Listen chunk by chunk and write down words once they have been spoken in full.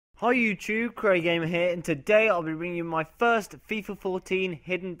Hi YouTube, Craig Gamer here, and today I'll be bringing you my first FIFA 14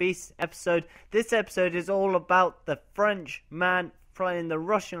 Hidden Beasts episode. This episode is all about the French man playing in the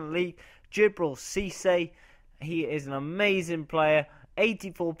Russian league, Djibril Cisse. He is an amazing player,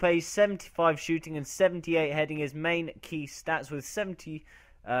 84 pace, 75 shooting and 78 heading, his main key stats, with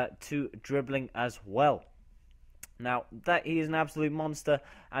 72 dribbling as well. Now, that he is an absolute monster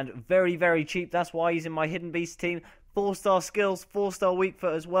and very, very cheap. That's why he's in my Hidden Beast team. 4-star skills, 4-star weak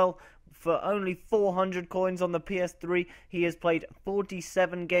foot as well. For only 400 coins on the PS3, he has played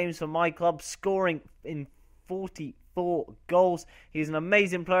 47 games for my club, scoring in 44 goals. He's an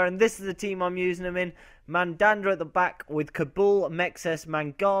amazing player, and this is the team I'm using him in. Mandanda at the back with Kabul, Mexes,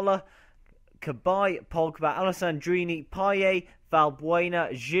 Mangala, Cabaye, Pogba, Alessandrini, Payet,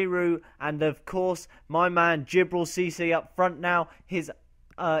 Valbuena, Giroud, and of course my man Djibril Cisse up front now. His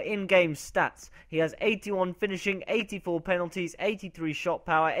in-game stats: he has 81 finishing, 84 penalties, 83 shot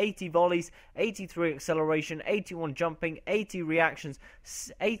power, 80 volleys, 83 acceleration, 81 jumping, 80 reactions,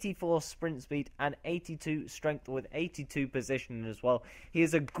 84 sprint speed, and 82 strength with 82 positioning as well. He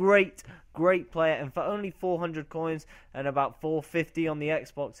is a great player, and for only 400 coins and about 450 on the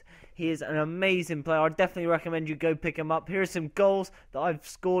Xbox, he is an amazing player. I definitely recommend you go pick him up. Here are some goals that I've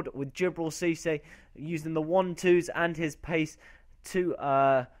scored with Djibril Cisse using the 1-2s and his pace to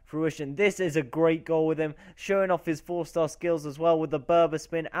fruition. This is a great goal with him, showing off his 4-star skills as well with the Berber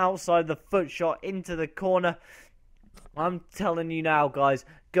spin outside the foot shot into the corner. I'm telling you now, guys,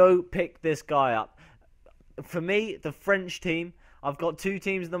 go pick this guy up. For me, the French team, I've got two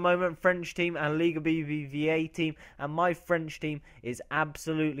teams at the moment, French team and Liga BBVA team, and my French team is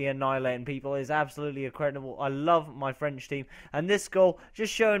absolutely annihilating people. It's absolutely incredible. I love my French team, and this goal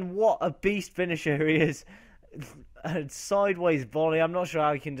just showing what a beast finisher he is. A sideways volley, I'm not sure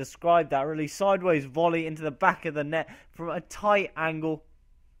how you can describe that really. Sideways volley into the back of the net from a tight angle.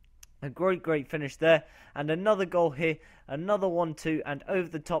 A great finish there. And another goal here, another 1-2 and over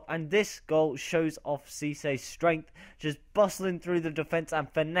the top. And this goal shows off Cisse's strength, just bustling through the defence and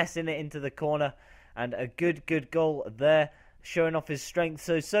finessing it into the corner. And a good goal there, showing off his strength.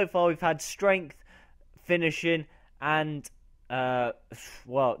 So far we've had strength, finishing, and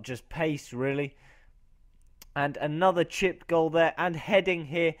well, just pace really. And another chipped goal there, and heading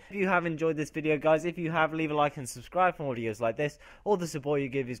here. If you have enjoyed this video, guys, if you have, leave a like and subscribe for more videos like this. All the support you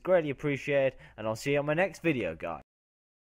give is greatly appreciated, and I'll see you on my next video, guys.